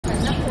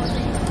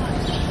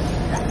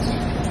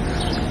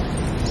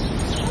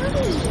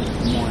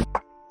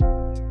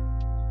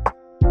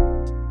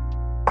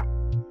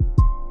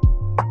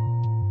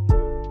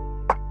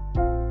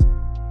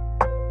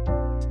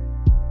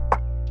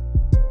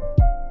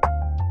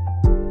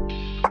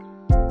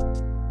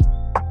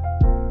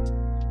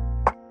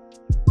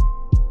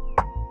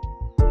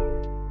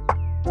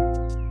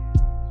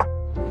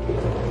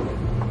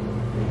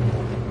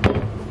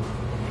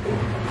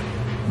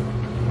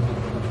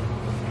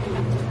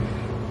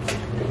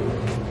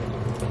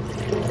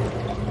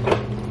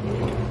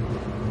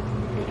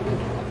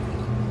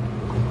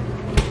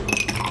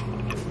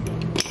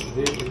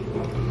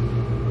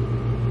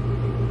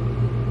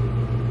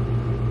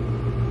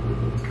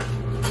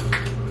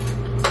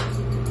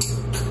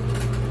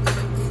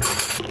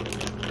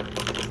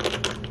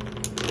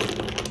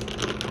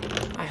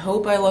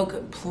hope I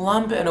look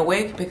plump and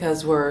awake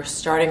because we're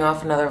starting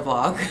off another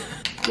vlog.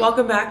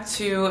 Welcome back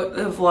to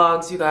the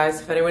vlogs, you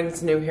guys. If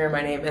anyone's new here,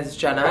 my name is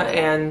Jenna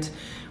and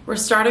we're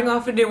starting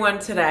off a new one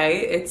today.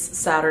 It's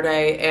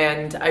Saturday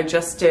and I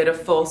just did a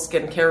full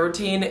skincare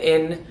routine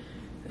in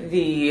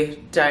the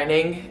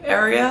dining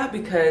area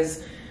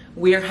because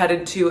we are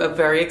headed to a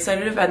very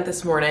excited event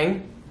this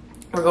morning.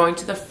 We're going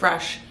to the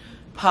Fresh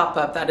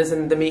pop-up that is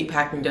in the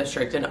meatpacking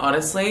district, and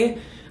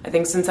honestly, I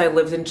think since I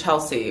lived in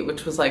Chelsea,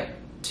 which was like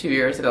 2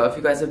 years ago, if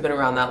you guys have been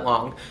around that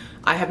long,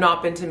 I have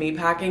not been to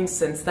meatpacking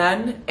since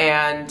then,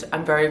 and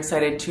I'm very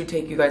excited to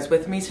take you guys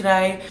with me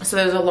today. So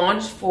there's a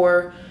launch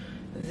for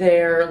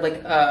their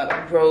like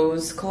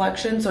rose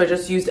collection, so I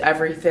just used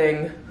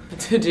everything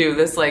to do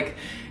this like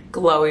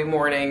glowy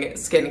morning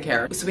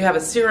skincare. So we have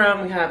a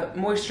serum, we have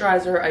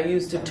moisturizer, I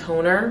used a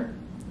toner,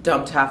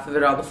 dumped half of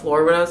it on the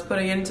floor when I was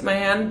putting it into my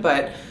hand,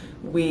 but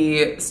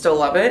we still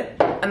love it.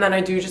 And then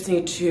I do just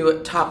need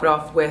to top it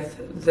off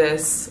with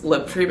this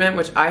lip treatment,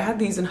 which I had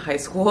these in high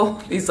school,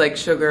 these like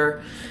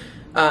sugar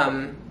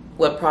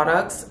lip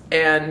products.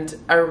 And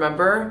I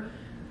remember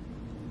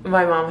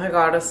my mom had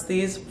got us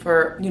these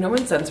for, you know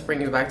when scents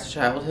bring you back to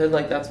childhood?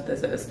 Like that's what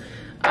this is.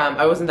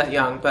 I wasn't that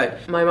young,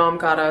 but my mom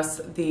got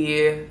us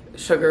the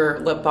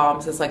sugar lip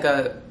balms as like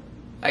a,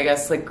 I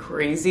guess like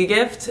crazy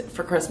gift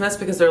for Christmas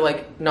because they're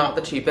like not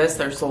the cheapest.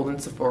 They're sold in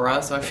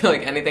Sephora, so I feel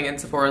like anything in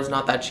Sephora is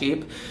not that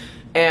cheap.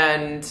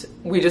 And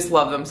we just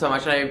love them so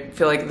much, and I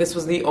feel like this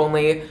was the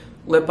only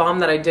lip balm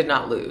that I did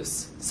not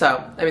lose.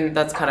 So, I mean,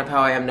 that's kind of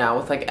how I am now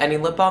with like any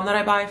lip balm that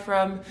I buy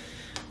from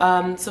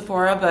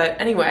Sephora. But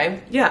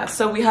anyway, yeah,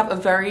 so we have a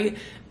very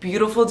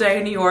beautiful day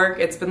in New York.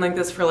 It's been like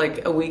this for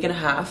like a week and a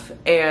half,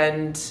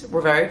 and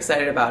we're very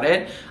excited about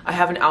it. I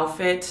have an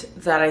outfit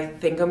that I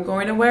think I'm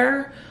going to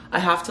wear. I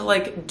have to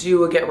like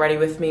do a get ready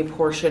with me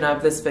portion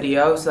of this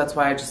video, so that's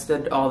why I just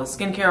did all the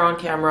skincare on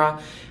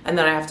camera, and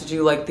then I have to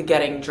do like the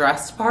getting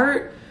dressed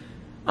part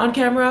on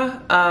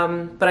camera.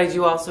 But I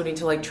do also need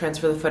to like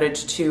transfer the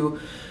footage to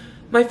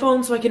my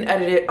phone so I can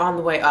edit it on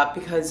the way up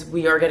because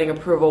we are getting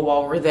approval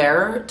while we're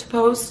there to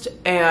post,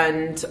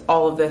 and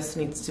all of this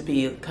needs to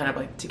be kind of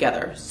like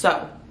together.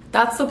 So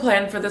that's the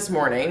plan for this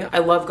morning. I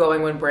love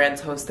going when brands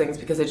host things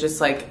because it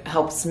just like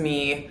helps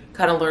me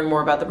kind of learn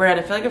more about the brand.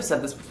 I feel like I've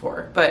said this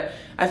before, but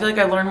I feel like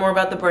I learn more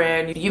about the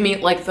brand. You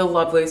meet like the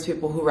loveliest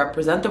people who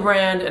represent the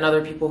brand and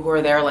other people who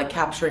are there like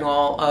capturing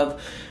all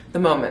of the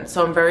moments.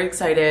 So I'm very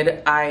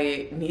excited.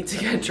 I need to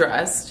get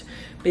dressed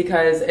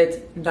because it's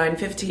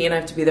 9:15, I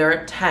have to be there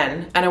at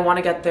 10, and I want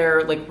to get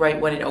there like right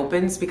when it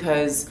opens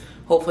because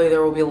hopefully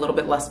there will be a little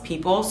bit less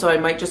people. So I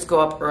might just go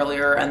up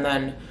earlier and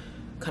then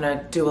kind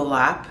of do a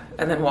lap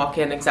and then walk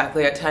in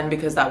exactly at 10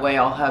 because that way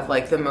I'll have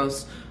like the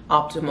most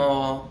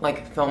optimal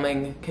like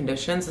filming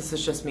conditions. This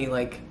is just me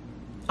like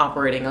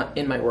operating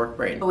in my work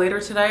brain.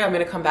 Later today I'm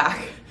gonna come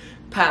back,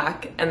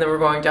 pack, and then we're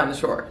going down the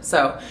shore.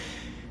 So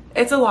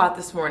it's a lot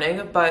this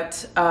morning,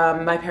 but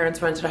my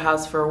parents rented a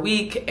house for a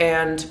week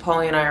and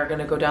Polly and I are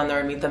gonna go down there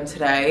and meet them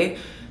today.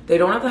 They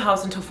don't have the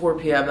house until 4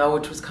 p.m. though,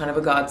 which was kind of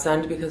a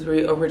godsend because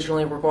we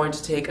originally were going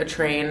to take a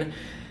train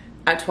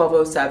at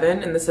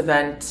 12:07 and this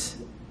event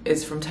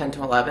is from 10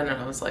 to 11,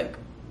 and I was like,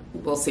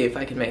 we'll see if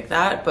I can make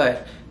that,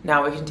 but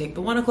now we can take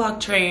the 1 o'clock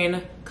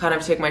train, kind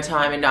of take my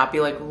time and not be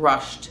like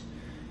rushed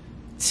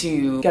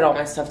to get all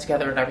my stuff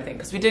together and everything,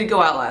 because we did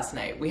go out last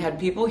night. We had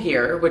people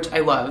here, which I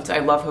loved. I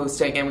love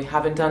hosting, and we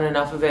haven't done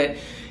enough of it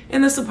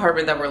in this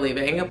apartment that we're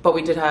leaving, but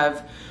we did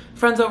have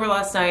friends over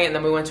last night, and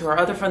then we went to our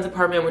other friend's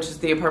apartment, which is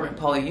the apartment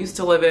Polly used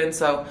to live in,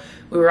 so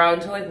we were out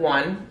until like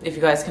 1, if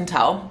you guys can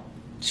tell.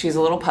 She's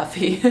a little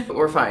puffy, but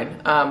we're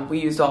fine.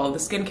 We used all of the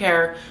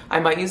skincare. I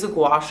might use a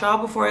gua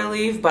sha before I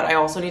leave, but I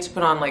also need to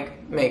put on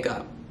like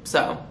makeup.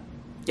 So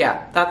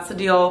yeah, that's the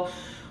deal.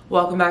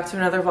 Welcome back to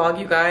another vlog,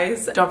 you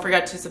guys. Don't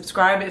forget to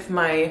subscribe if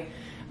my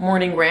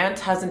morning rant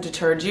hasn't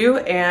deterred you,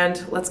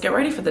 and let's get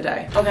ready for the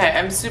day. Okay,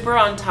 I'm super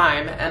on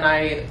time, and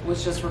I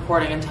was just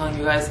recording and telling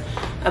you guys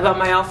about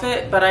my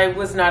outfit, but I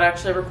was not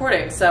actually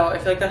recording, so I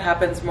feel like that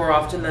happens more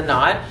often than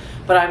not,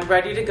 but I'm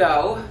ready to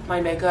go.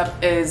 My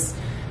makeup is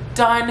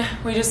done.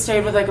 We just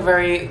stayed with like a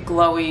very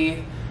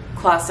glowy,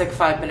 classic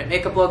 5-minute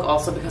makeup look,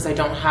 also because I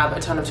don't have a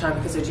ton of time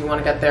because I do want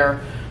to get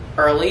there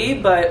early,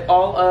 but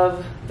all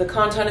of the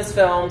content is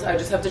filmed. I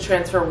just have to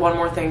transfer one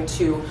more thing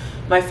to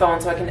my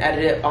phone so I can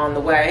edit it on the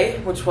way,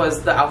 which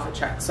was the outfit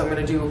check. So I'm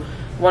gonna do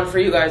one for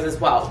you guys as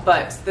well.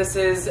 But this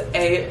is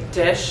a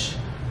dish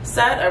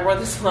set. I wore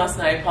this last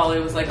night. Polly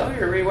was like, oh,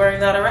 you're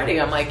re-wearing that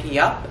already? I'm like,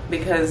 yup,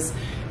 because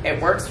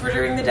it works for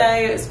during the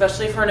day,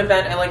 especially for an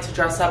event. I like to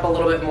dress up a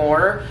little bit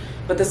more,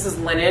 but this is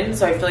linen,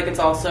 so I feel like it's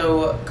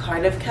also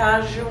kind of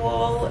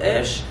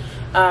casual-ish.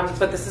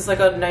 But this is like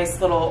a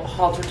nice little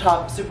halter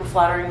top, super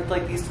flattering with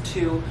like these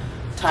 2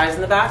 ties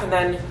in the back, and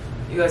then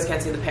you guys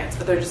can't see the pants,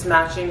 but they're just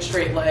matching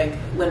straight leg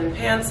linen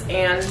pants,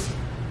 and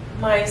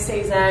my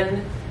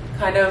Cezanne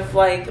kind of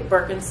like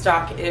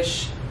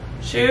Birkenstock-ish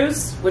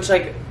shoes, which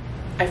like,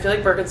 I feel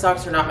like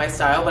Birkenstocks are not my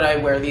style, but I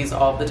wear these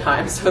all the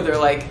time, so they're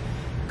like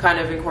kind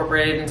of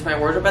incorporated into my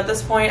wardrobe at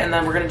this point. And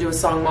then we're gonna do a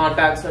song mod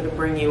bag so I can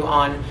bring you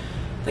on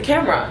the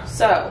camera.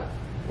 So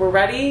we're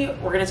ready.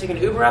 We're gonna take an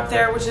Uber up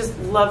there, which is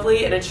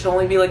lovely, and it should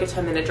only be like a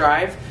 10-minute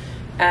drive.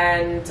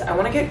 And I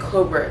want to get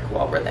Cobrick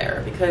while we're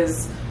there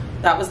because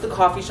that was the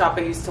coffee shop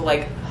I used to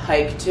like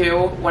hike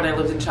to when I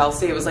lived in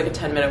Chelsea. It was like a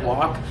 10-minute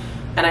walk,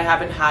 and I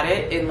haven't had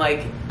it in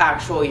like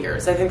actual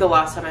years. I think the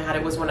last time I had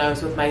it was when I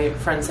was with my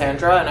friend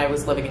Sandra and I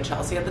was living in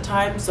Chelsea at the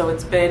time. So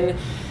it's been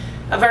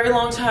a very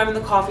long time, and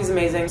the coffee's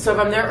amazing. So if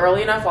I'm there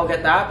early enough, I'll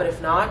get that, but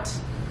if not,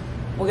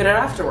 we'll get it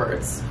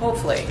afterwards,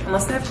 hopefully,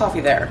 unless they have coffee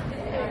there.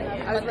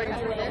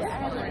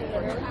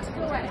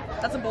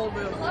 That's a bold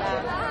move.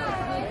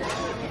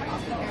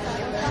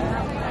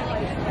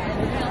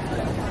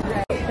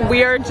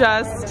 We are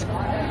just,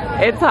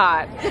 it's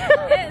hot.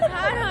 It's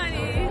hot,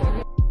 honey.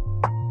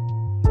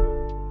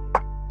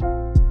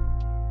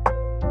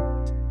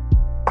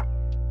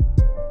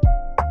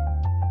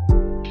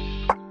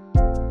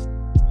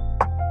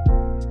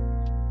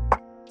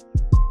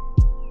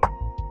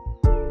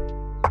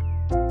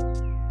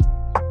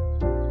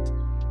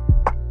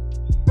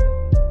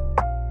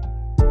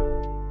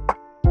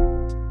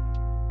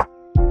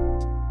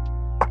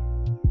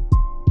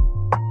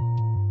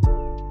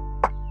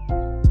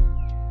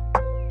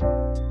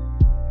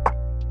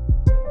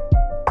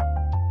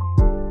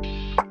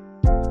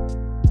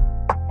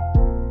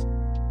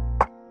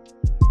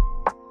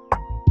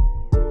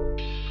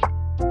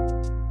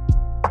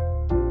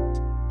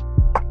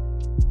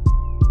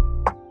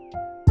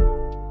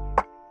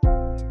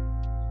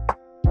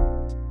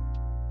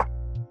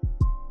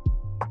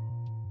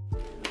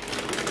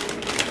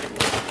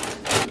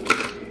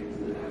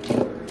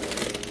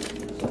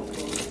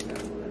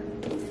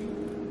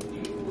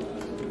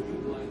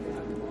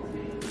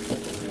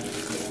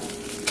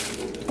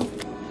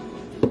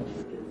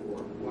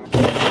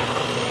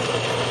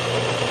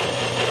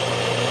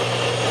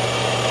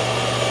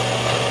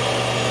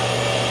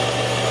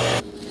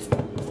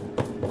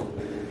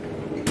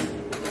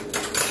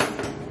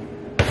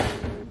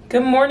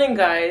 Good morning,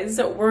 guys.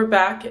 We're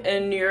back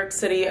in New York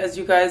City. As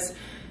you guys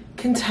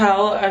can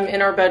tell, I'm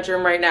in our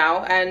bedroom right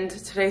now, and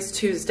today's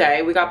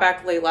Tuesday. We got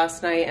back late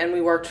last night and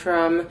we worked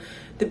from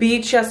the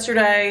beach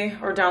yesterday,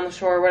 or down the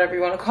shore, whatever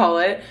you want to call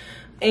it.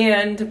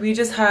 And we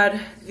just had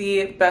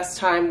the best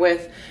time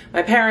with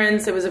my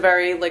parents. It was a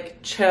very like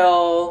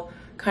chill,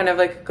 kind of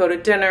like go to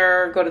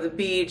dinner, go to the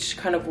beach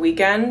kind of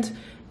weekend.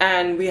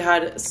 And we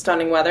had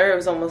stunning weather. It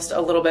was almost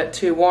a little bit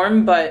too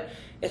warm, but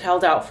it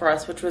held out for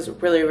us, which was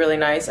really, really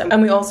nice.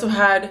 And we also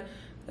had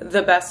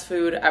the best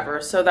food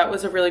ever. So that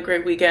was a really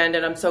great weekend,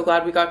 and I'm so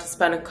glad we got to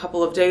spend a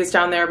couple of days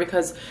down there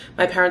because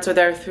my parents are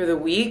there through the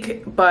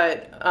week,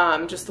 but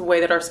just the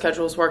way that our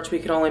schedules worked, we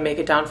could only make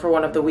it down for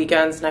one of the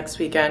weekends. Next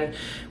weekend,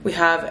 we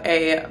have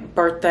a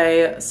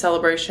birthday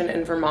celebration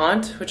in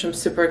Vermont, which I'm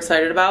super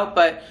excited about,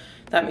 but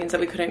that means that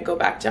we couldn't go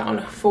back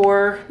down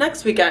for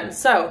next weekend.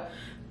 So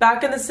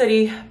back in the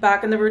city,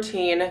 back in the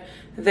routine.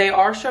 They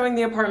are showing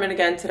the apartment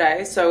again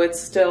today, so it's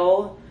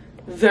still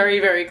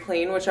very, very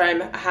clean, which I'm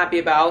happy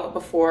about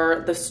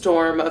before the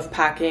storm of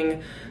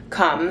packing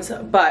comes.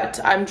 But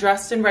I'm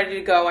dressed and ready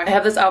to go. I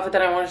have this outfit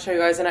that I want to show you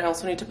guys, and I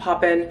also need to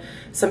pop in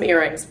some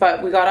earrings.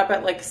 But we got up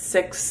at like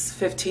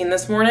 6:15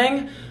 this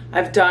morning.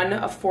 I've done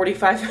a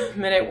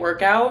 45-minute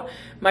workout.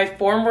 My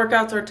form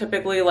workouts are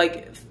typically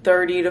like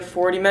 30 to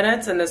 40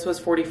 minutes, and this was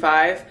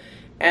 45.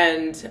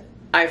 And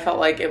I felt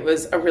like it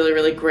was a really,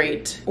 really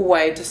great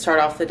way to start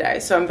off the day.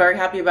 So I'm very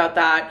happy about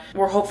that.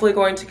 We're hopefully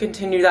going to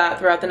continue that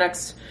throughout the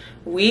next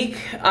week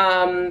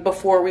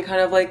before we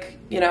kind of like,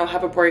 you know,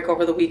 have a break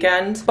over the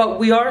weekend. But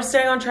we are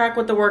staying on track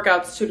with the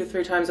workouts 2 to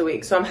 3 times a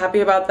week. So I'm happy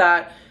about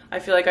that. I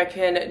feel like I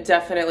can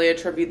definitely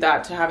attribute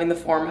that to having the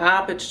Form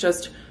app. It's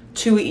just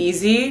too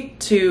easy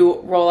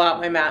to roll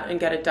out my mat and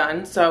get it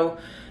done. So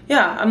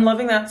yeah, I'm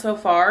loving that so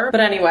far.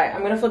 But anyway,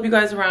 I'm gonna flip you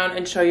guys around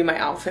and show you my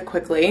outfit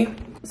quickly.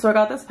 So I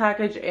got this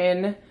package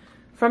in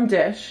from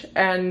Dish,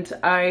 and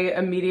I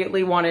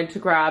immediately wanted to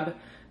grab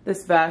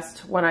this vest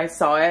when I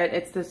saw it.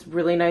 It's this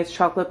really nice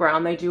chocolate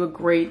brown. They do a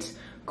great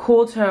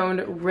cool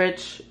toned,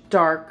 rich,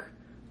 dark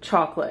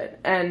chocolate.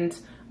 And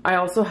I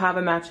also have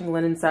a matching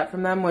linen set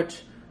from them,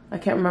 which I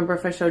can't remember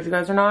if I showed you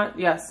guys or not.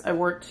 Yes, I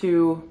wore it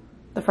to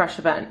the Fresh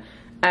event.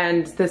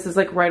 And this is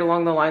like right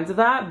along the lines of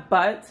that,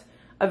 but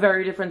a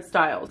very different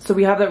style. So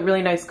we have that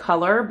really nice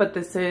color, but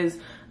this is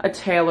a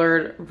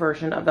tailored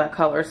version of that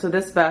color. So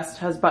this vest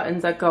has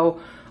buttons that go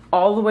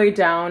all the way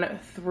down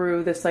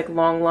through this like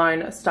long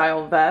line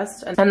style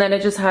vest. And then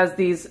it just has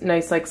these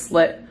nice like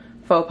slit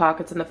faux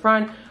pockets in the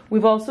front.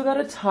 We've also got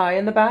a tie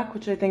in the back,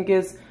 which I think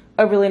is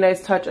a really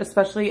nice touch,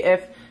 especially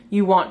if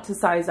you want to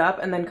size up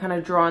and then kind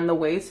of draw in the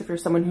waist. If you're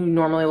someone who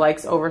normally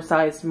likes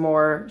oversized,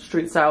 more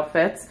street style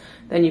fits,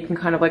 then you can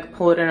kind of like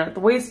pull it in at the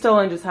waist still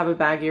and just have a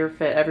baggier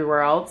fit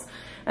everywhere else.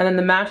 And then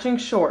the matching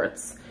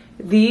shorts.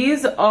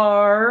 These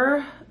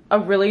are a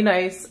really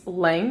nice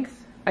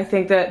length. I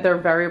think that they're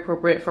very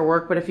appropriate for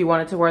work, but if you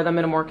wanted to wear them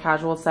in a more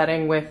casual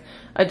setting with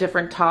a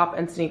different top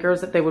and sneakers,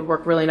 that they would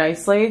work really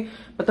nicely.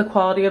 But the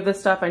quality of this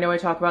stuff, I know I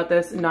talk about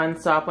this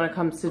nonstop when it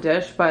comes to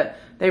Dish, but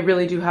they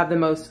really do have the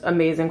most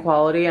amazing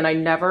quality, and I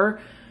never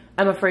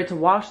I'm afraid to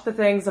wash the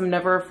things. I'm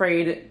never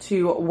afraid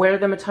to wear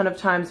them a ton of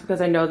times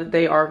because I know that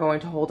they are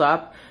going to hold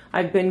up.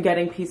 I've been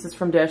getting pieces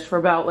from Dish for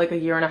about like a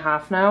year and a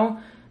half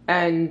now,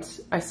 and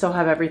I still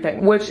have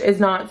everything, which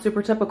is not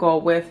super typical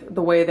with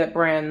the way that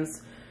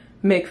brands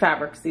make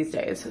fabrics these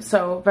days.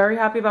 So very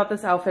happy about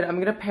this outfit. I'm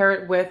gonna pair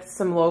it with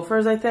some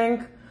loafers, I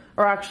think.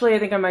 Or actually, I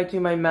think I might do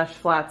my mesh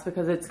flats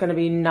because it's gonna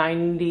be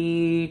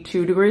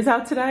 92 degrees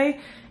out today,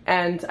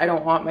 and I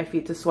don't want my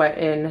feet to sweat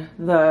in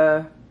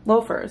the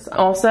loafers.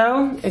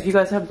 Also, if you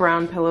guys have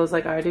brown pillows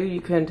like I do,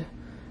 you could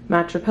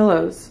match your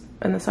pillows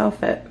in this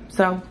outfit.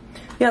 So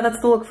yeah, that's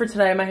the look for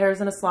today. My hair is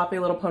in a sloppy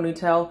little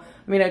ponytail.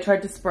 I mean, I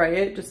tried to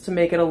spray it just to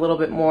make it a little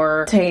bit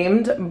more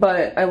tamed,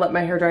 but I let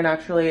my hair dry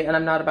naturally and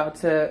I'm not about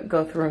to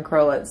go through and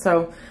curl it.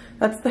 So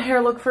that's the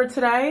hair look for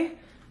today.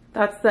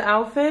 That's the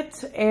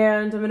outfit,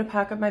 and I'm gonna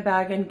pack up my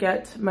bag and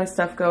get my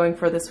stuff going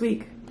for this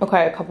week.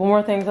 Okay, a couple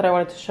more things that I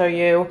wanted to show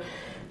you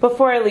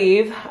before I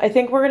leave. I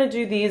think we're gonna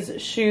do these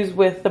shoes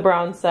with the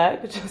brown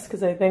set just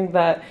because I think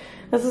that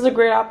this is a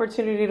great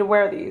opportunity to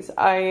wear these.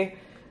 I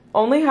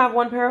only have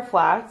one pair of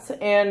flats,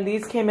 and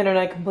these came in and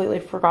I completely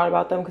forgot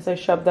about them because I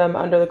shoved them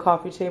under the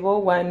coffee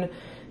table when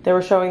they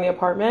were showing the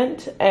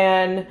apartment,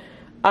 and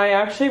I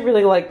actually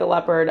really like the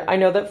leopard. I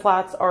know that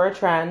flats are a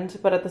trend,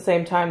 but at the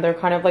same time they're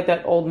kind of like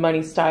that old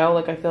money style.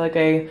 Like I feel like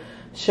a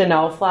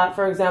Chanel flat,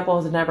 for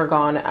example, has never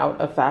gone out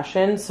of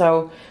fashion.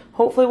 So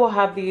hopefully we'll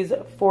have these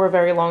for a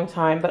very long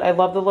time, but I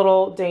love the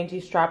little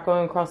dainty strap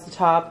going across the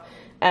top,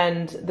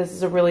 and this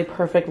is a really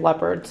perfect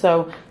leopard.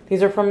 So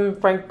these are from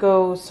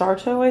Franco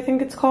Sarto, I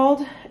think it's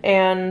called,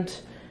 and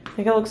I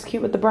think it looks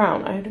cute with the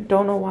brown. I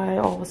don't know why I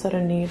all of a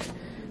sudden need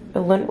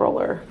a lint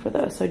roller for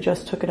this. I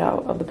just took it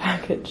out of the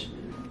package.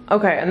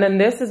 Okay, and then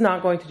this is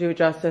not going to do it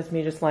justice,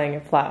 me just laying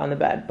it flat on the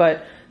bed,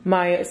 but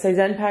my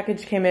Cezanne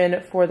package came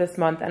in for this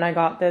month, and I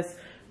got this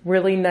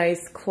really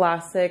nice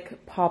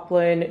classic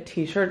poplin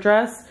t-shirt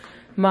dress.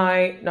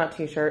 Not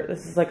t-shirt,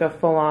 this is like a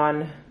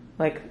full-on,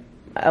 like,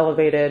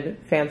 elevated,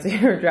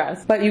 fancier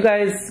dress. But you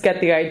guys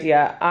get the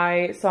idea.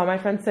 I saw my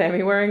friend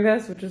Sammy wearing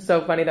this, which is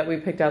so funny that we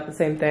picked out the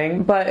same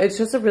thing. But it's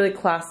just a really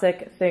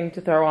classic thing to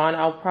throw on.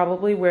 I'll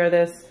probably wear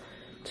this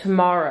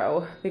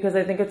tomorrow because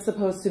I think it's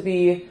supposed to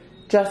be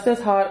just as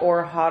hot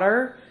or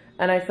hotter.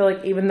 And I feel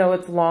like even though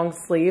it's long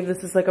sleeve,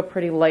 this is like a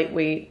pretty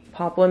lightweight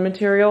poplin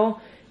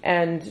material.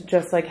 And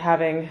just like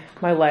having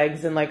my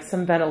legs and like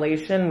some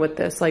ventilation with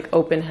this like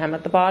open hem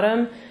at the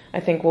bottom, I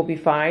think will be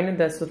fine.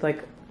 This with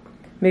like,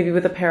 maybe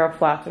with a pair of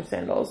flats or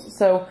sandals.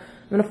 So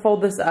I'm gonna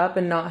fold this up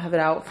and not have it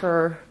out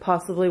for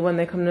possibly when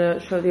they come to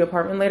show the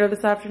apartment later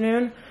this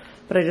afternoon.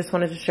 But I just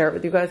wanted to share it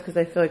with you guys because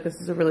I feel like this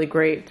is a really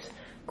great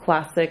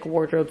classic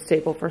wardrobe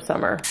staple for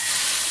summer.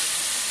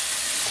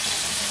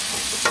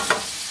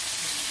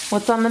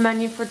 What's on the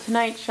menu for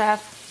tonight,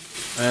 chef?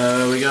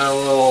 We got a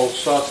little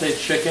sauteed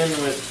chicken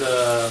with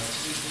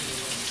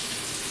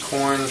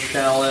corn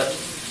shallot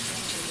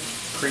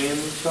cream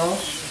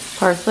sauce.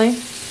 Parsley.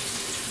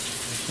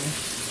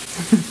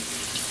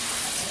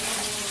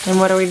 And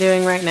what are we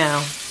doing right now?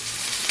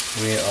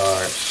 We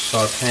are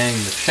sauteing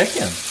the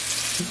chicken.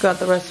 We've got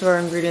the rest of our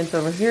ingredients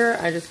over here.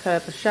 I just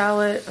cut up a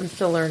shallot. I'm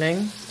still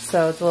learning,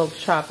 so it's a little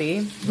choppy.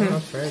 Oh,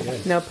 that's very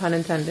good. No pun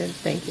intended.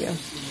 Thank you.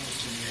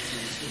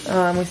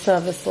 We still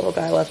have this little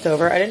guy left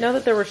over. I didn't know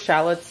that there were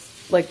shallots,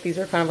 like these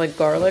are kind of like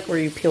garlic where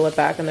you peel it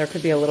back and there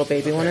could be a little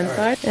baby one inside.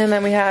 Right. And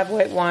then we have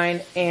white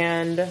wine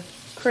and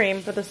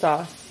cream for the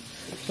sauce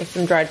with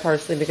some dried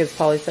parsley because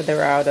Polly said they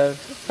were out of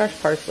fresh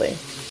parsley.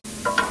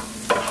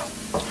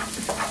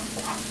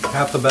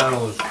 Half the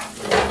battle is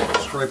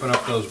scraping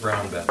up those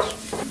brown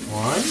bits.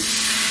 One.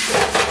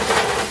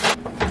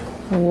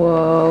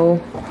 Whoa.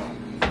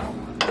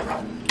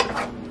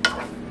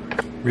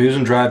 We're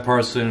using dried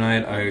parsley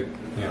tonight.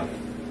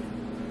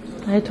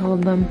 I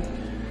told them.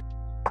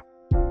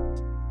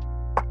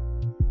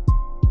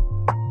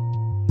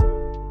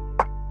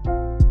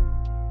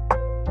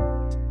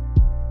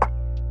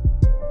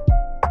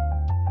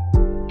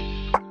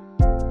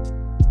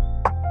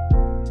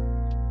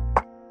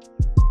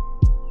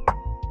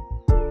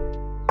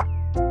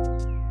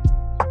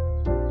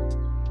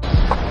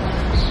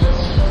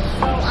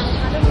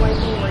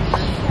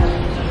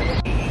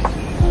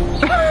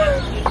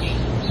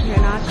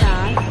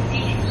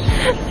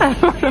 I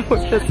don't know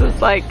what this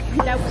is like.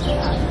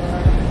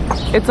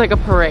 It's like a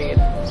parade.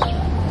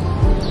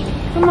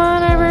 Come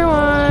on,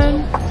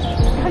 everyone.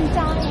 I'm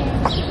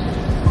dying.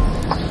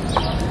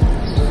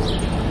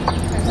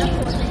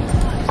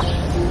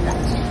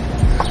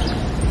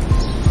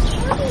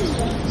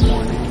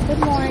 Good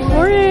morning.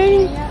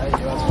 Morning.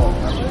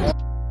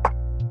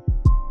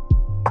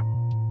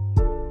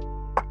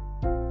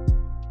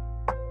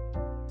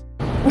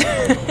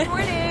 Good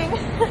morning.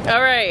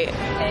 All right.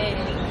 Hey.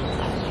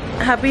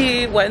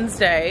 Happy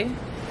Wednesday.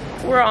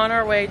 We're on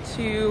our way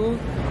to,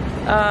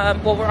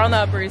 well, we're on the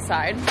Upper East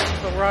Side,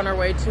 but we're on our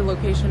way to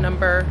location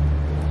number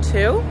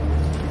 2.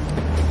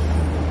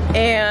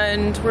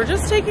 And we're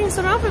just taking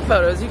some outfit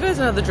photos. You guys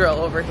know the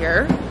drill over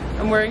here.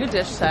 I'm wearing a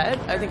Dish set.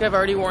 I think I've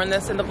already worn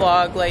this in the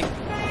vlog like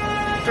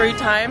 3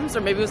 times,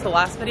 or maybe it was the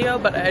last video,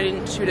 but I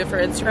didn't shoot it for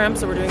Instagram,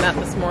 so we're doing that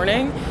this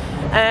morning.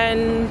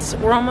 And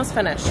we're almost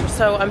finished.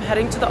 So I'm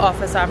heading to the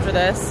office after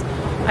this.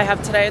 I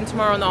have today and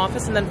tomorrow in the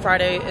office, and then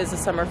Friday is a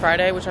summer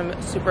Friday, which I'm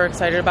super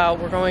excited about.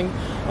 We're going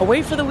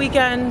away for the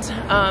weekend,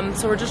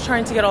 so we're just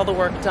trying to get all the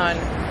work done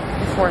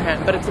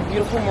beforehand. But it's a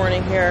beautiful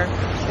morning here.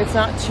 It's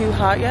not too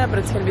hot yet, but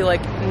it's gonna be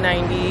like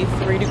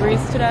 93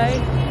 degrees today.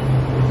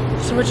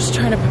 So we're just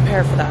trying to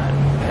prepare for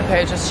that.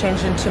 Okay, I just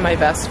changed into my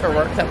vest for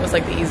work. That was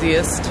like the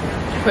easiest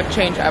quick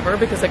change ever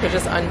because I could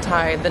just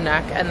untie the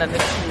neck and then the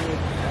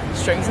 2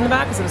 strings in the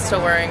back because I'm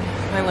still wearing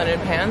my linen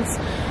pants.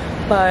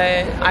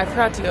 But I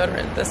forgot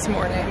deodorant this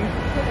morning.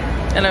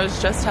 And I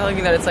was just telling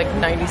you that it's like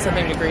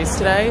 90-something degrees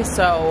today,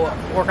 so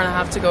we're gonna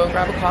have to go and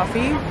grab a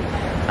coffee.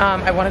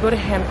 I wanna go to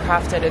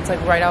Handcrafted. It's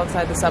like right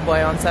outside the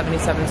Subway on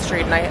 77th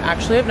Street, and I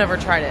actually have never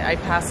tried it. I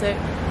pass it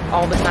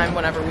all the time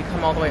whenever we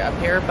come all the way up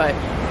here, but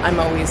I'm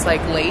always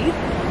like late,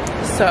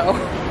 so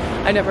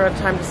I never have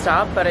time to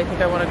stop, but I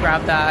think I wanna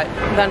grab that.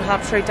 Then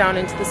hop straight down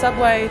into the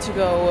Subway to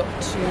go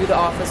to the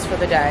office for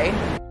the day.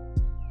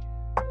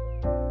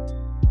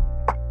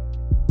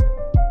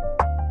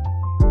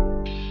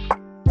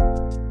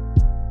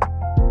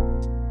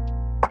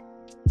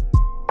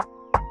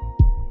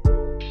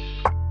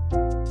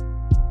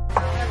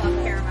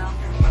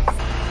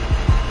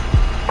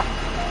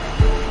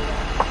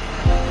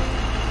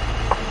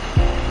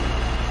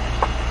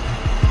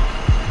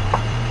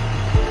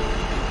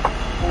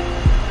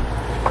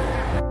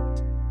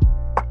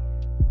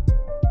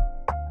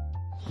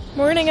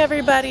 Morning,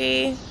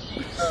 everybody.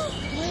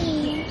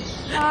 Morning.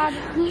 God.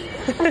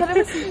 I thought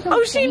it was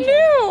Oh, she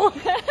knew.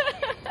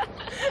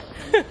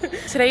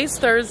 Today's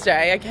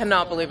Thursday. I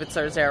cannot believe it's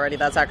Thursday already.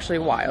 That's actually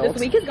wild.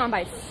 This week has gone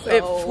by so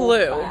It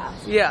flew.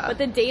 fast. Yeah. But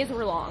the days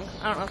were long.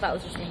 I don't know if that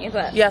was just me,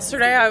 but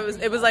Yesterday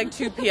it was like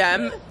 2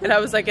 p.m. and I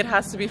was like, it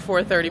has to be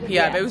 4:30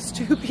 p.m. Yeah. It was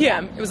 2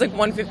 p.m. It was like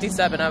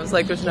 1:57. I was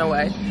like, there's no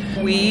way.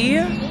 We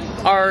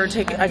are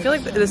taking, I feel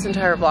like this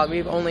entire vlog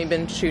we've only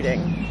been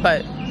shooting,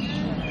 but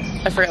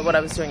I forget what I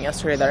was doing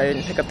yesterday that I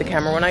didn't pick up the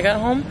camera when I got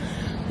home.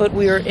 But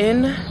we are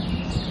in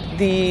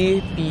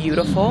the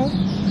beautiful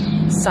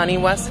sunny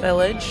West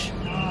Village.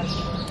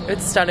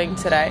 It's stunning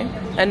today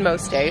and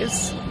most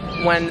days.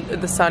 When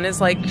the sun is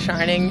like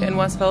shining in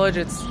West Village,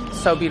 it's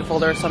so beautiful.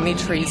 There are so many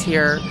trees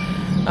here.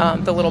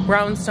 The little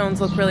brownstones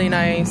look really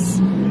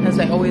nice, as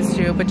they always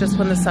do, but just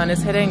when the sun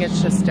is hitting,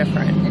 it's just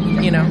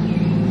different, you know?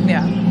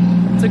 Yeah,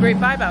 it's a great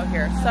vibe out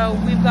here. So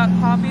we've got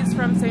coffees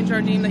from St.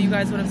 Jardine that you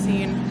guys would have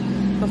seen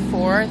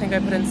before. I think I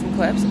put in some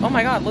clips. Oh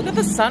my god, look at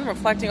the sun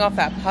reflecting off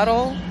that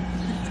puddle.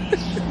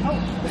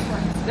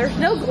 there's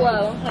no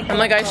glow. I'm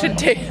like, I should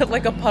take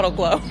like a puddle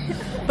glow.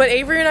 But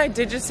Avery and I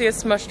did just see a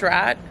smushed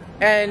rat,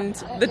 and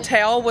the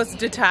tail was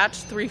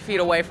detached 3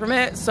 feet away from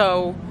it,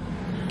 so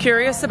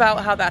curious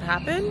about how that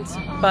happened,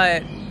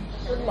 but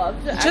I would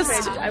love to. just,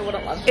 Actually, I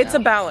wouldn't love to it's know.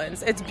 a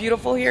balance. It's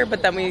beautiful here,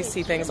 but then we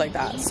see things like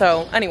that.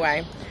 So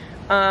anyway,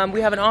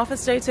 we have an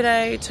office day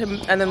today,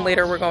 and then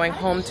later we're going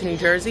home to New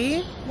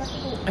Jersey.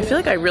 I feel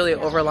like I really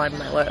overlined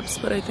my lips,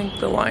 but I think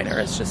the liner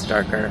is just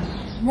darker.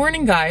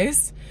 Morning,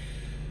 guys.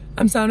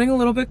 I'm sounding a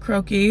little bit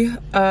croaky.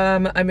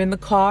 I'm in the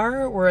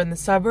car, we're in the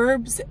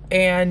suburbs,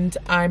 and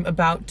I'm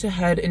about to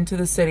head into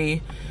the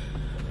city.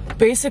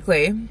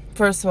 Basically,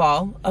 first of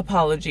all,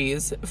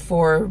 apologies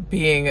for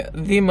being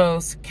the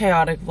most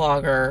chaotic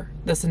vlogger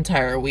this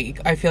entire week.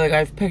 I feel like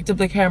I've picked up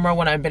the camera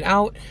when I've been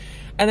out,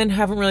 and then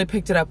haven't really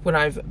picked it up when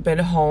I've been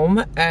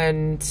home,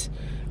 and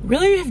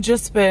really have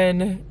just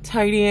been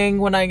tidying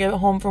when I get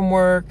home from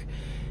work,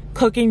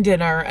 cooking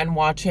dinner, and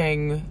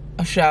watching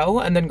a show,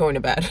 and then going to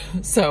bed.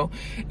 So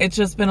it's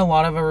just been a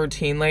lot of a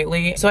routine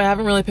lately. So I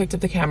haven't really picked up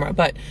the camera,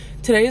 but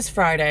today is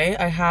Friday.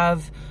 I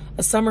have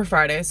a summer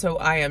Friday, so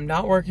I am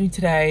not working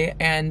today,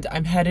 and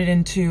I'm headed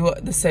into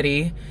the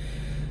city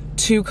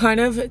to kind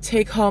of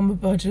take home a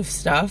bunch of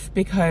stuff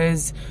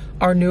because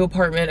our new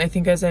apartment, I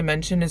think as I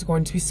mentioned, is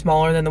going to be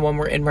smaller than the one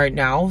we're in right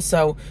now.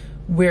 So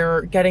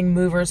we're getting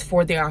movers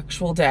for the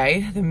actual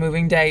day. The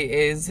moving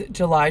day is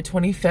July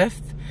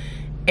 25th.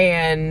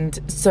 And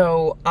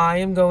so I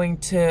am going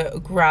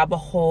to grab a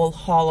whole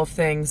haul of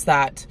things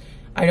that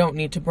I don't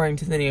need to bring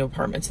to the new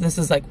apartment. So this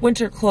is like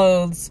winter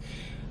clothes,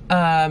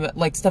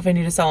 like stuff I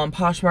need to sell on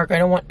Poshmark. I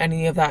don't want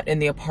any of that in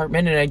the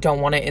apartment, and I don't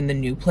want it in the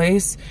new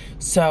place.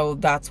 So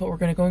that's what we're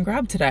gonna go and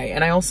grab today.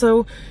 And I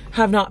also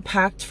have not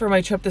packed for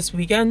my trip this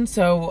weekend,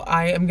 so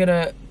I am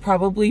gonna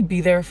probably be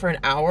there for an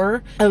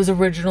hour. I was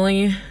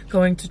originally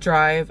going to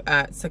drive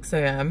at 6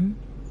 a.m.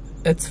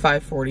 It's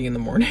 5:40 in the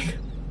morning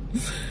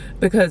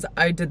because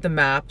I did the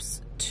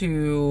maps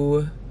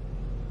to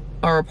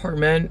our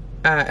apartment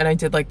and I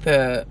did like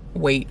the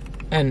wait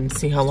and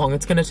see how long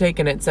it's gonna take,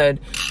 and it said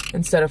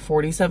instead of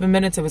 47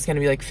 minutes it was gonna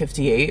be like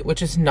 58,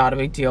 which is not a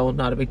big deal,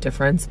 not a big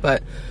difference,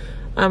 but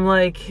I'm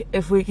like,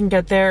 if we can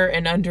get there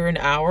in under an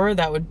hour,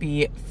 that would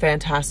be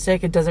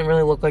fantastic. It doesn't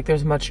really look like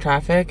there's much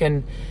traffic,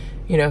 and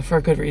you know, for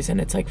a good reason.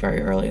 It's like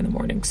very early in the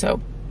morning.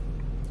 So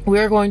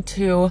we're going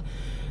to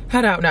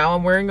head out now.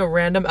 I'm wearing a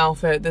random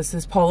outfit. This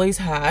is Paulie's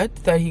hat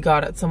that he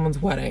got at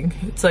someone's wedding.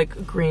 It's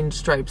like green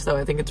stripes though.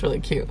 I think it's really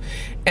cute.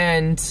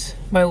 And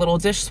my little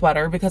dish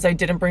sweater because I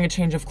didn't bring a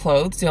change of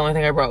clothes. The only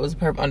thing I brought was a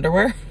pair of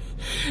underwear.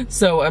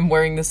 So I'm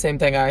wearing the same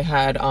thing I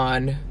had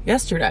on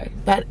yesterday.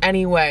 But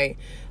anyway,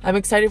 I'm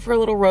excited for a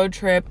little road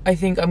trip. I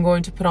think I'm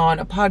going to put on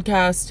a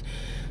podcast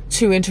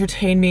to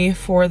entertain me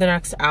for the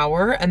next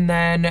hour, and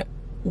then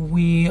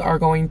we are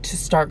going to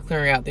start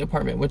clearing out the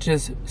apartment, which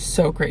is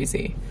so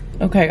crazy.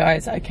 Okay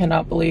guys, I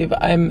cannot believe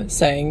I'm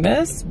saying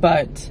this,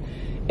 but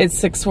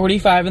it's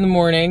 6:45 in the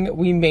morning.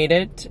 We made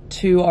it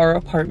to our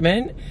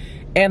apartment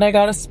and I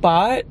got a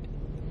spot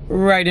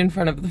right in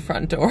front of the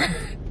front door.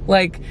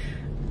 Like,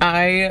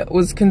 I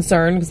was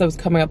concerned because I was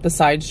coming up the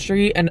side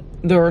street and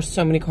there were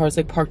so many cars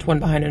like parked one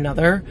behind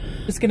another.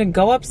 I'm just gonna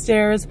go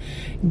upstairs,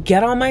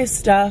 get all my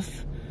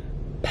stuff,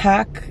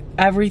 pack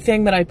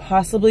everything that I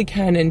possibly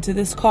can into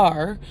this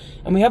car,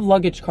 and we have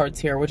luggage carts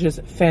here, which is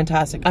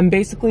fantastic. I'm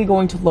basically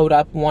going to load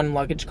up one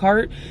luggage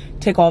cart,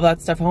 take all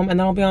that stuff home, and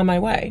then I'll be on my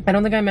way. I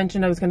don't think I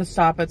mentioned I was gonna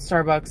stop at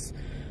Starbucks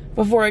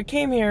before I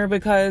came here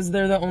because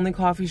they're the only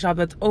coffee shop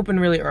that's open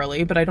really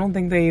early, but I don't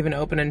think they even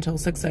open until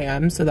 6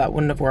 a.m, so that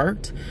wouldn't have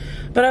worked.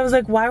 But I was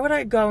like, why would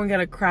I go and get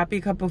a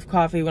crappy cup of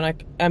coffee when I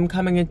am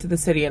coming into the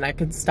city and I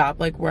can stop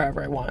like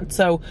wherever I want?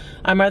 So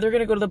I'm either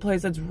gonna go to the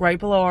place that's right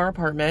below our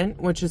apartment,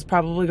 which is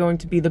probably going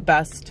to be the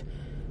best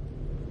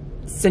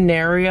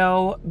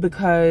scenario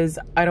because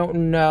I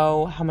don't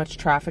know how much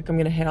traffic I'm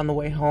gonna hit on the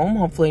way home.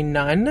 Hopefully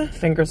none,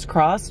 fingers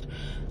crossed.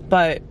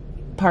 But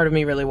part of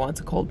me really wants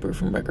a cold brew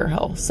from Rigger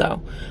Hill,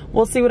 so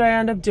we'll see what I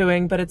end up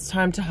doing. But it's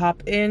time to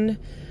hop in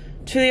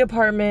to the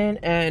apartment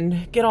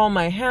and get all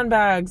my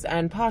handbags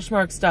and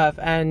Poshmark stuff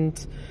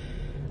and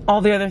all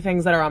the other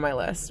things that are on my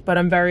list. But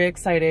I'm very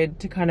excited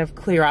to kind of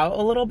clear out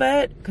a little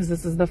bit because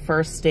this is the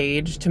first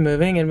stage to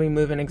moving, and we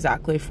move in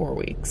exactly 4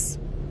 weeks,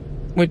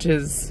 which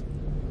is,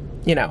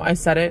 you know, I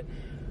said it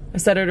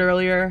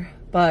earlier,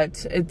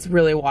 but it's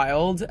really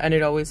wild and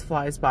it always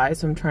flies by,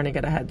 so I'm trying to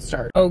get a head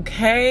start.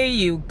 Okay,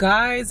 you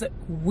guys,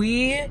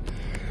 we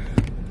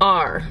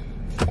are,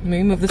 let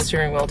me move the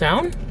steering wheel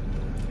down.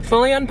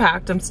 Fully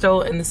unpacked, I'm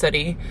still in the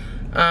city.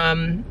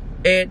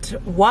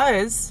 It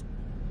was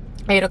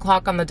 8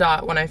 o'clock on the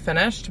dot when I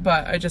finished,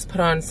 but I just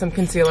put on some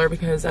concealer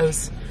because I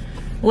was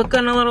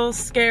looking a little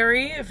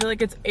scary. I feel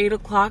like it's 8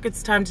 o'clock,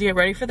 it's time to get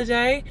ready for the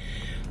day.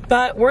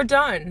 But we're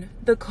done.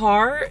 The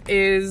car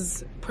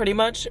is pretty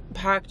much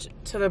packed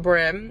to the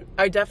brim.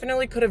 I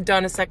definitely could have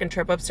done a second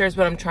trip upstairs,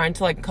 but I'm trying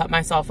to like cut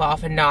myself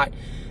off and not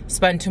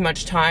spend too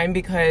much time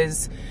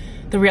because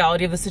the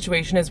reality of the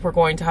situation is we're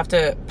going to have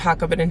to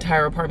pack up an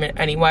entire apartment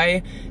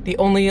anyway. The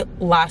only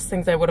last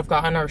things I would have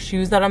gotten are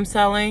shoes that I'm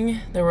selling.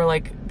 There were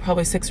like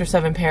probably 6 or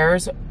 7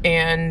 pairs,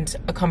 and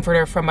a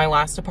comforter from my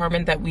last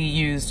apartment that we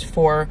used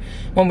for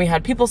when we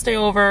had people stay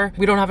over.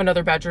 We don't have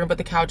another bedroom, but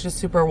the couch is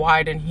super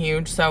wide and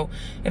huge, so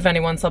if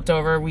anyone slept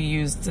over, we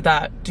used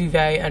that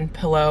duvet and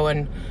pillow,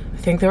 and I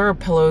think there were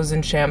pillows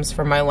and shams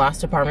from my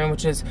last apartment,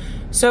 which is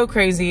so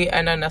crazy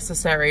and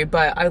unnecessary,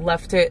 but I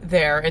left it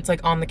there. It's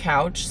like on the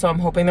couch, so I'm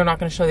hoping they're not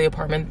gonna show the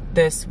apartment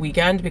this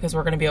weekend because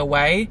we're gonna be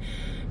away.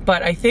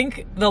 But I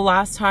think the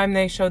last time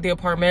they showed the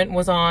apartment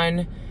was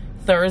on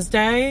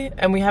Thursday,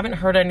 and we haven't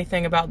heard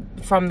anything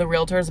from the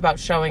realtors about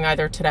showing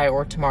either today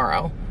or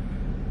tomorrow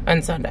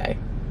and Sunday.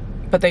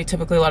 But they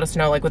typically let us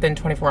know like within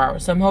 24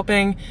 hours. So I'm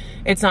hoping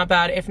it's not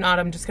bad. If not,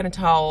 I'm just gonna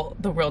tell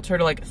the realtor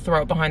to like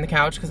throw it behind the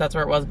couch because that's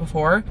where it was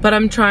before. But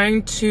I'm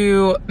trying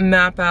to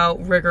map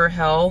out Rigger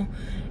Hill.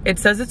 It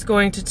says it's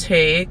going to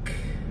take,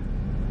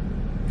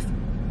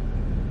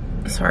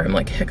 sorry, I'm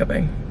like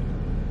hiccuping.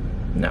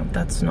 No,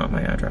 that's not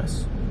my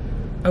address.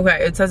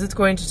 Okay, it says it's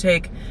going to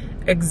take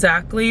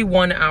exactly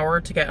 1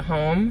 hour to get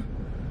home.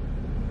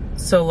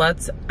 So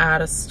let's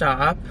add a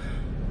stop.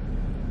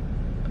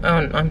 Oh,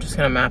 I'm just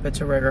gonna map it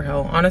to Rigger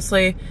Hill.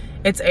 Honestly,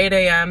 it's 8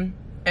 a.m.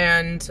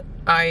 and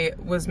I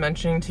was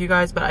mentioning to you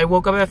guys, but I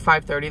woke up at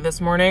 5:30 this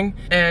morning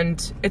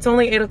and it's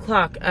only 8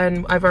 o'clock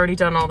and I've already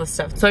done all this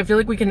stuff. So I feel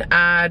like we can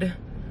add,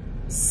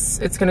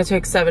 it's gonna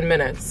take 7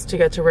 minutes to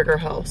get to Rigger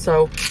Hill.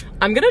 So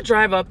I'm gonna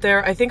drive up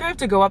there. I think I have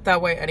to go up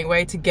that way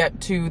anyway to get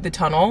to the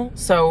tunnel.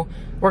 So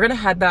we're gonna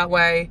head that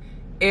way.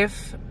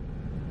 If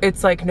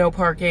it's like no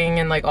parking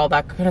and like all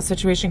that kind of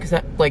situation,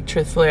 because like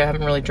truthfully I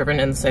haven't really driven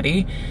in the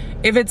city.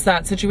 If it's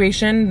that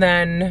situation,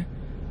 then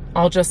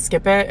I'll just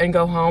skip it and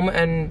go home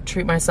and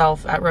treat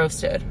myself at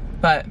Roasted.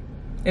 But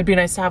it'd be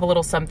nice to have a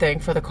little something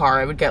for the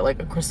car. I would get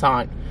like a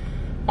croissant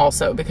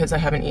also because I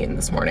haven't eaten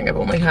this morning. I've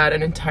only had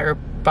an entire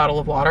bottle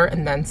of water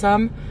and then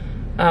some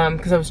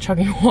because I was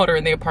chugging water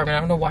in the apartment. I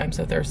don't know why I'm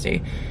so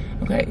thirsty.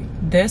 Okay,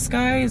 this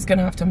guy is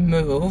gonna have to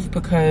move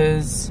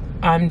because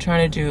I'm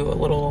trying to do a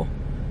little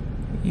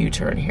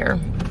U-turn here.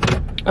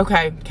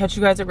 Okay, catch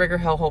you guys at Rigger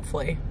Hill,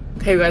 hopefully.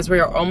 Okay, you guys, we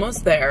are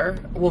almost there.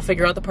 We'll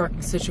figure out the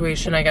parking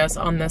situation, I guess,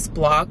 on this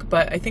block,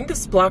 but I think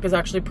this block is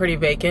actually pretty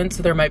vacant,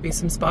 so there might be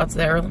some spots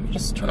there. Let me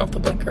just turn off the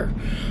blinker.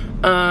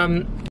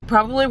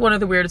 Probably one of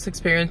the weirdest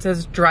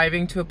experiences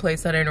driving to a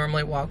place that I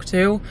normally walk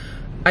to.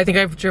 I think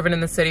I've driven in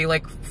the city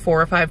like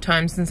 4 or 5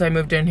 times since I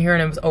moved in here,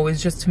 and it was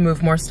always just to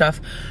move more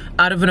stuff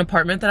out of an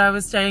apartment that I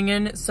was staying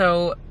in,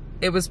 so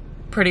it was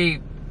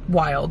pretty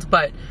wild.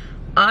 But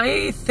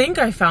I think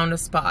I found a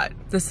spot.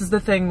 This is the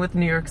thing with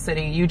New York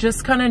City. You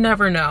just kind of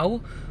never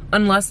know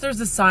unless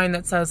there's a sign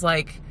that says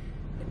like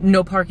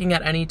no parking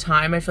at any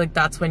time. I feel like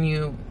that's when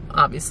you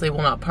obviously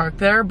will not park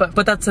there, but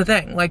that's the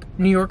thing. Like,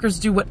 New Yorkers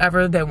do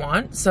whatever they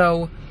want,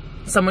 so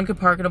someone could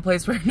park in a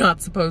place where you're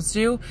not supposed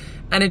to,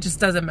 and it just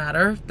doesn't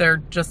matter.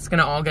 They're just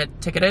gonna all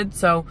get ticketed.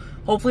 So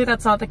hopefully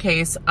that's not the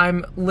case.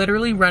 I'm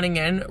literally running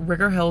in.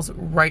 Rigger Hill's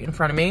right in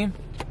front of me.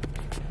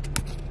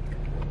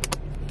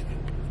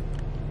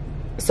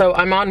 So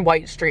I'm on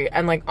White Street,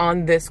 and like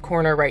on this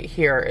corner right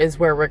here is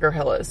where Rigger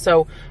Hill is.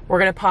 So we're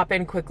gonna pop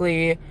in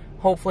quickly,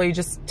 hopefully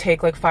just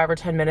take like 5 or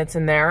 10 minutes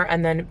in there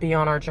and then be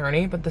on our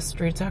journey. But the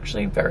street's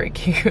actually very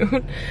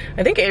cute.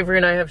 I think Avery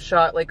and I have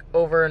shot like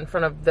over in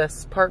front of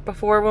this park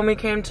before when we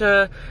came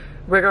to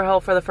Rigger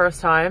Hill for the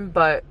first time.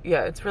 But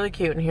yeah, it's really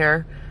cute in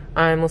here.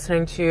 I'm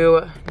listening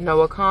to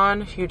Noah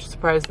Khan, huge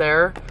surprise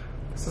there.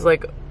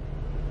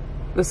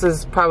 This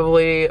is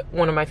probably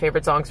one of my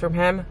favorite songs from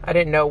him. I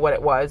didn't know what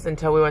it was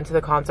until we went to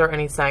the concert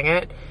and he sang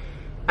it.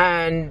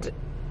 And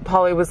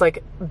Polly was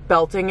like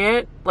belting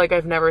it like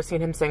I've never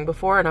seen him sing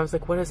before, and I was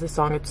like, what is this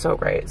song? It's so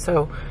great.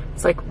 So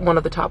it's like one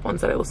of the top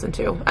ones that I listen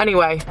to.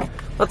 Anyway,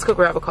 let's go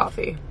grab a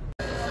coffee.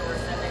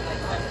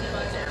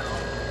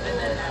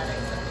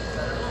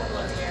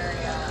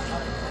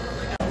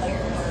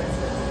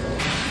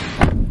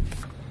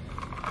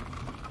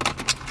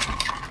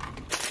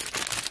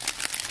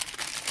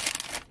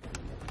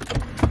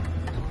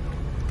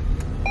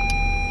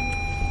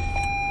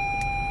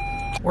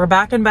 We're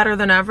back and better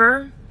than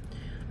ever.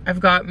 I've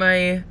got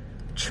my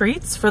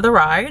treats for the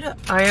ride.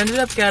 I ended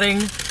up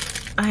getting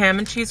a ham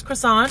and cheese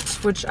croissant,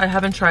 which I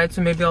haven't tried,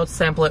 so maybe I'll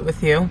sample it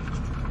with you.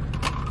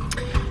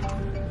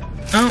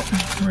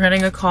 Oh, we're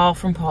getting a call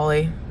from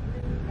Polly.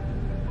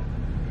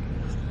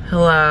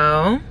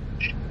 Hello?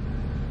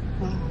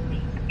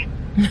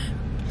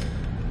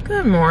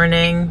 Good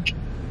morning.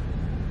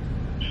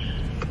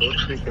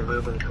 Looks like you're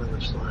moving kind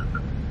of slow.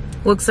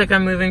 Looks like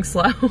I'm moving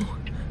slow.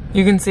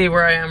 You can see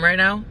where I am right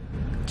now.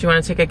 Do you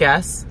want to take a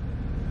guess?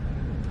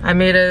 I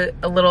made a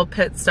little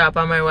pit stop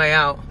on my way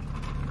out.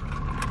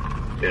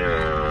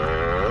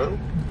 Yeah.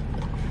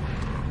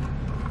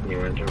 You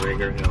went to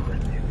Rigger Hill,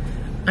 didn't you?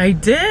 I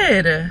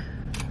did.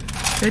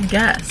 Good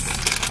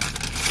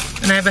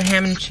guess. And I have a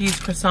ham and cheese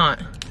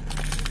croissant.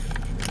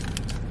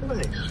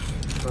 Nice.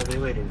 What are they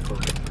waiting for?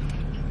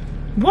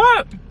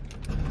 What?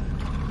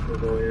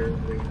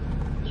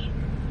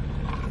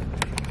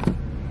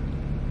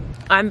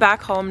 I'm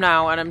back home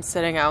now, and I'm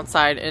sitting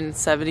outside in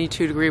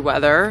 72-degree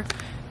weather,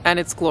 and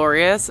it's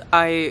glorious.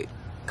 I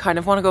kind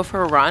of want to go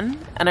for a run,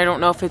 and I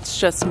don't know if it's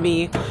just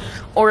me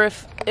or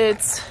if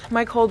it's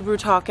my cold brew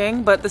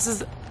talking, but this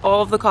is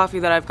all of the coffee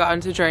that I've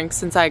gotten to drink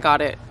since I got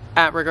it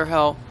at Rigger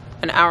Hill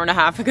an hour and a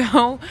half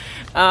ago.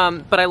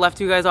 But I left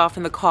you guys off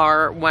in the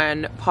car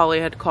when Polly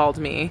had called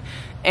me,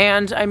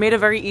 and I made a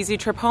very easy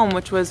trip home,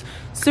 which was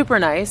super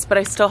nice, but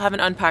I still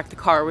haven't unpacked the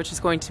car, which is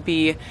going to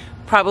be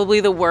probably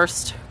the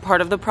worst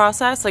part of the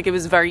process. Like, it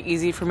was very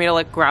easy for me to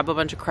like grab a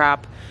bunch of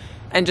crap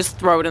and just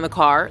throw it in the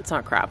car. It's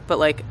not crap, but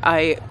like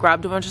I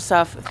grabbed a bunch of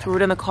stuff, threw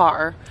it in the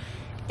car,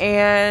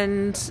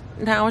 and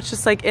now it's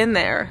just like in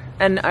there.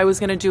 And I was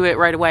gonna do it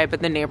right away,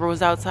 but the neighbor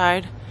was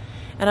outside,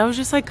 and I was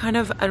just like kind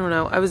of, I don't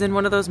know, I was in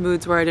one of those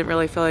moods where I didn't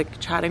really feel like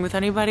chatting with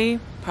anybody,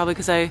 probably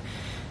because I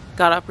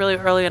got up really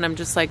early and I'm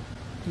just like,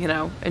 you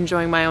know,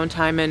 enjoying my own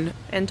time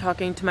and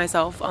talking to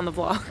myself on the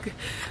vlog.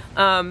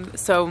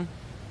 So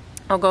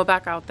I'll go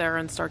back out there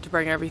and start to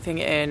bring everything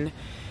in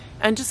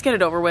and just get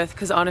it over with,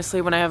 because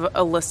honestly, when I have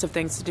a list of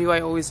things to do,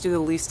 I always do the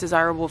least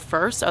desirable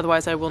first.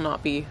 Otherwise, I will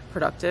not be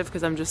productive,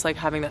 because I'm just like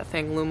having that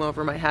thing loom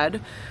over my head.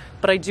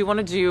 But I do want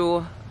to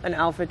do an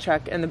outfit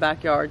check in the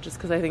backyard, just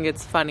because I think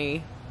it's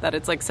funny that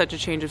it's like such a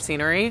change of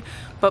scenery.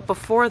 But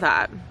before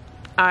that,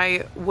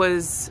 I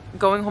was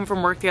going home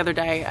from work the other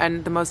day,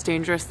 and the most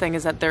dangerous thing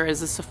is that there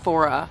is a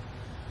Sephora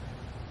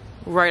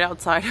right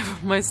outside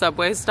of my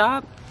subway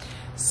stop.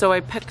 So I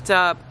picked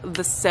up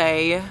the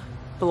Say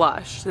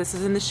blush. This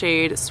is in the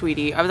shade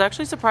Sweetie. I was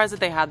actually surprised that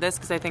they had this,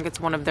 because I think it's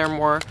one of their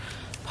more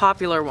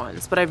popular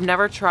ones, but I've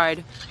never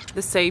tried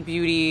the Say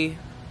Beauty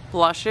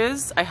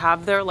blushes. I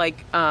have their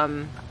like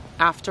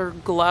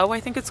Afterglow, I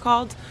think it's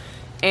called,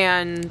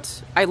 and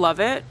I love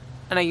it,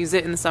 and I use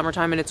it in the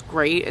summertime, and it's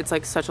great. It's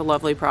like such a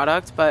lovely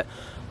product, but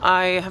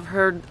I have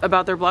heard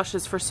about their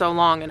blushes for so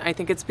long, and I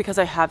think it's because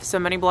I have so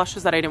many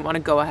blushes that I didn't want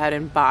to go ahead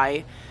and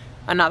buy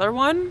another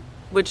one,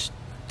 which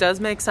does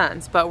make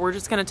sense, but we're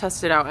just gonna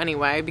test it out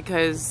anyway,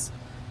 because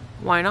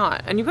why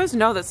not? And you guys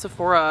know that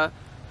Sephora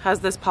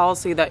has this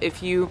policy that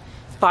if you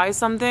buy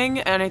something,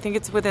 and I think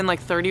it's within like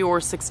 30 or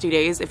 60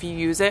 days, if you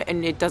use it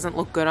and it doesn't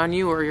look good on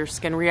you, or your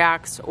skin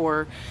reacts,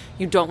 or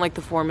you don't like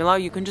the formula,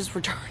 you can just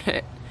return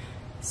it.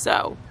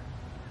 So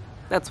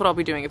that's what I'll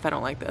be doing if I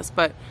don't like this.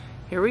 But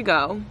here we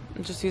go.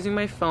 I'm just using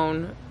my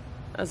phone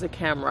as a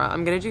camera.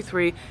 I'm gonna do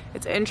 3.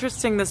 It's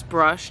interesting, this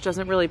brush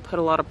doesn't really put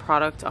a lot of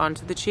product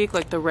onto the cheek.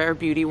 Like the Rare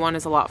Beauty one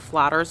is a lot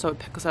flatter, so it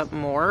picks up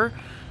more,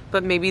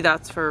 but maybe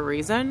that's for a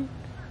reason.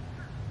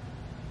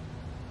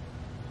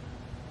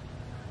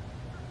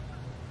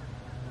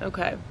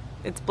 Okay,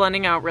 it's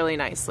blending out really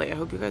nicely. I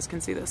hope you guys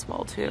can see this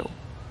well too.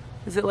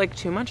 Is it like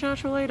too much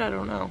natural light? I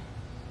don't know.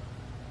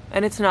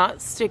 And it's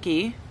not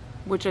sticky,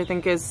 which I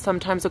think is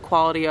sometimes a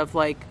quality of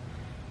like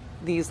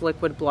these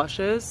liquid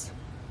blushes.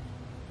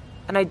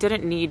 And I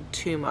didn't need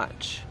too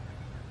much.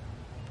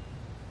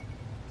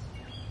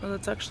 Oh,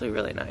 that's actually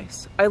really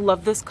nice. I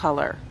love this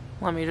color,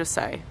 let me just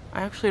say.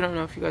 I actually don't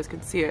know if you guys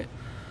can see it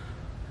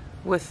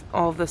with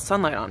all of the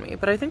sunlight on me,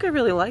 but I think I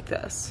really like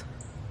this.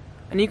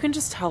 And you can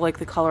just tell like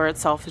the color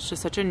itself is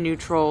just such a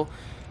neutral,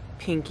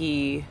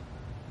 pinky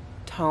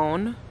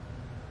tone.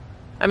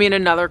 I mean,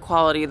 another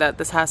quality that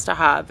this has to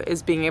have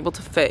is being able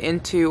to fit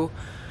into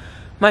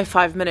my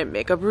 5-minute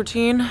makeup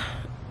routine.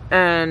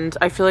 And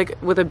I feel like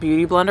with a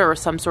beauty blender or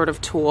some sort of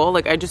tool,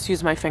 like I just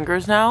use my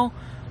fingers now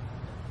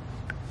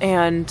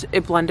and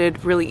it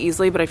blended really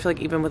easily, but I feel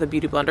like even with a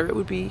beauty blender, it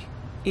would be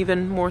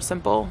even more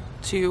simple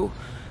to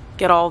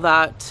get all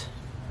that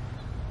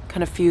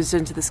kind of fused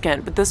into the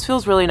skin. But this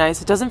feels really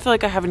nice. It doesn't feel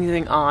like I have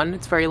anything on.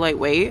 It's very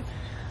lightweight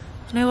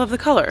and I love the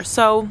color.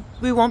 So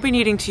we won't be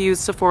needing to use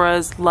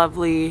Sephora's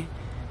lovely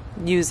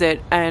use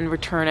it and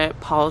return it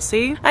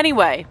policy.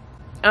 Anyway,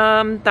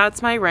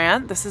 that's my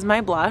rant. This is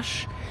my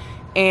blush.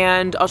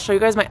 And I'll show you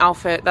guys my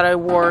outfit that I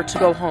wore to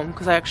go home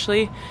because I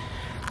actually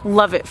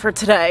love it for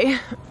today.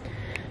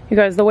 You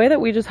guys, the way that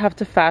we just have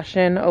to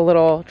fashion a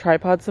little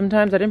tripod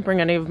sometimes, I didn't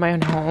bring any of my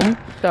own home.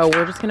 So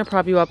we're just gonna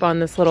prop you up on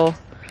this little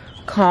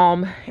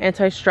Calm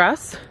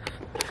anti-stress.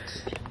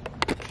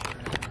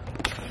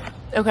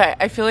 Okay,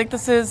 I feel like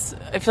this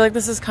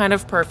is kind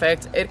of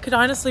perfect. It could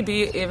honestly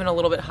be even a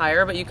little bit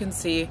higher, but you can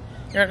see,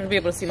 you're not gonna be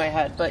able to see my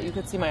head, but you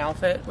could see my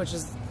outfit, which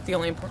is the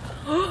only important.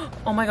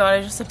 Oh my God,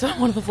 I just stepped on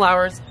one of the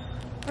flowers.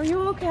 Are you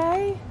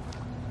okay?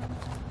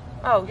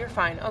 Oh, you're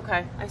fine.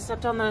 Okay, I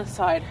stepped on the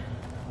side.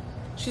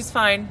 She's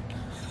fine.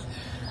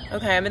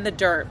 Okay, I'm in the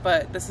dirt,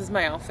 but this is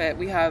my outfit.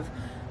 We have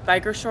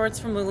biker shorts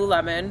from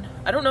Lululemon.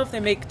 I don't know if they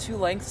make 2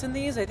 lengths in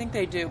these. I think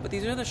they do, but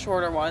these are the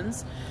shorter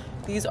ones.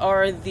 These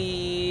are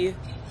the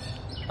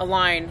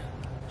Align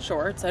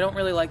shorts. I don't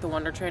really like the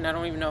Wonder Train. I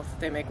don't even know if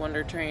they make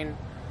Wonder Train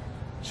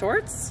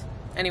shorts.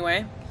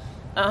 Anyway,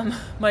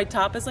 my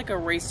top is like a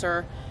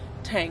racer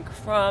tank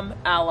from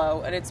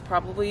Aloe, and it's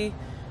probably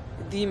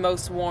the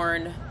most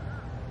worn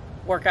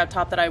workout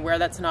top that I wear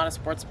that's not a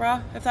sports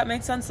bra, if that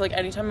makes sense. Like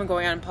anytime I'm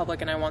going out in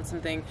public and I want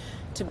something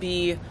to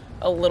be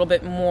a little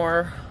bit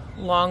more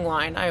long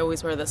line, I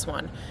always wear this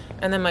one.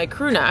 And then my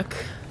crew neck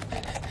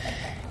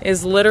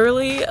is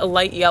literally a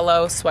light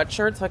yellow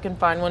sweatshirt, so I can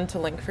find one to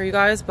link for you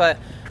guys, but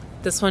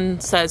this one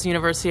says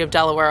University of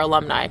Delaware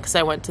alumni because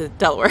I went to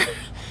Delaware.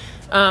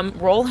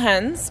 Roll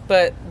hens,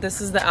 but this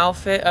is the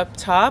outfit up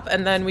top,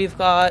 and then we've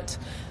got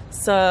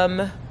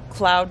some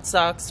cloud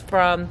socks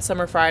from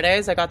Summer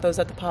Fridays. I got those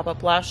at the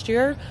pop-up last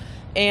year,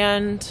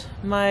 and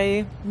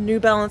my New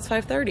Balance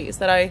 530s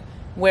that I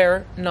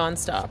wear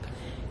nonstop.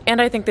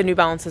 And I think the New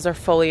Balances are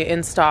fully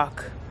in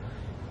stock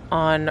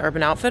on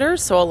Urban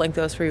Outfitters, so I'll link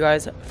those for you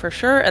guys for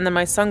sure. And then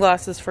my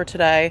sunglasses for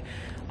today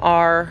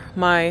are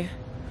my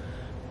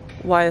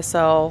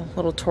YSL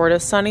little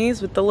tortoise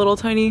sunnies with the little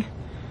tiny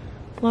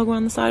logo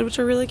on the side, which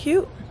are really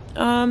cute.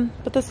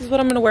 But this is what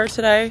I'm gonna wear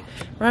today.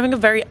 We're having a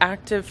very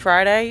active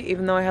Friday,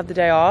 even though I have the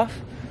day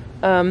off.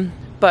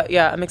 But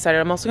yeah, I'm excited.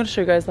 I'm also gonna show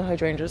you guys the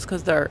hydrangeas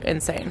because they're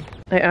insane.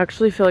 I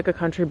actually feel like a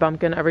country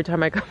bumpkin every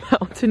time I come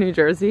out to New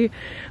Jersey,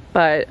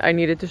 but I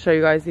needed to show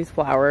you guys these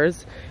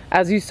flowers.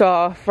 As you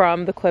saw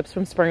from the clips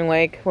from Spring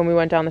Lake when we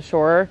went down the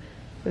shore,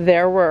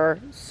 there were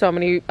so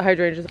many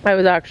hydrangeas. I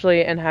was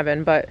actually in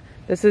heaven, but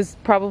this is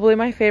probably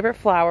my favorite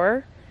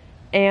flower.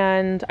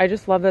 And I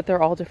just love that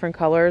they're all different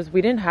colors.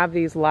 We didn't have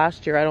these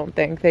last year, I don't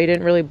think. They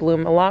didn't really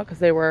bloom a lot because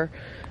they were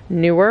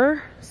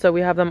newer. So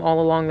we have them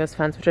all along this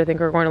fence, which I think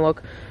are going to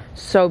look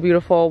so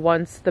beautiful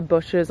once the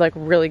bushes like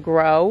really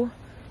grow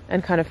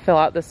and kind of fill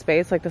out the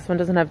space. Like this one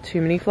doesn't have too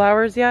many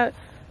flowers yet,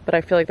 but I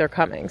feel like they're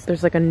coming. So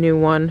there's like a new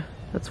one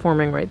that's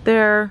forming right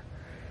there.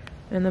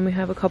 And then we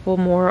have a couple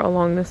more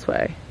along this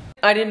way.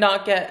 I did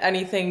not get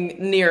anything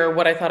near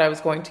what I thought I was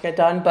going to get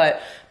done,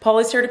 but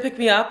Paulie's here to pick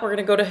me up. We're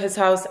gonna go to his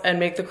house and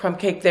make the crumb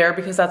cake there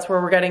because that's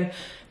where we're getting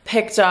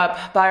picked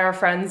up by our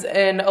friends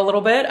in a little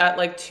bit at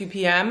like 2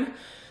 p.m.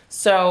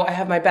 So I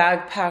have my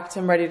bag packed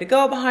and ready to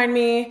go behind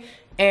me,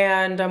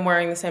 and I'm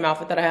wearing the same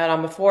outfit that I had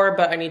on before,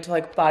 but I need to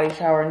like body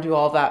shower and do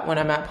all of that when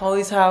I'm at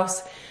Paulie's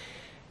house.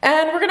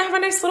 And we're gonna have a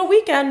nice little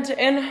weekend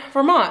in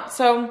Vermont.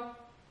 So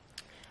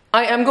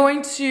I am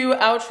going to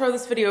outro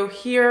this video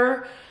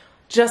here,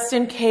 just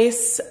in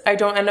case I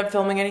don't end up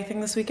filming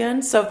anything this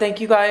weekend. So thank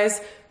you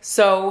guys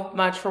so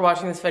much for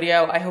watching this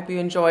video. I hope you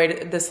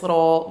enjoyed this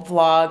little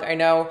vlog. I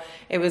know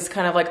it was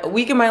kind of like a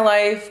week in my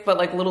life, but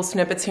like little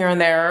snippets here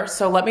and there.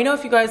 So let me know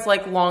if you guys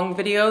like long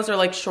videos or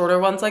like shorter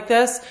ones like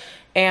this.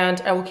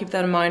 and I will keep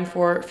that in mind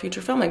for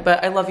future filming.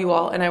 But I love you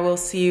all, and I will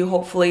see you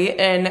hopefully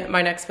in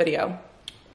my next video.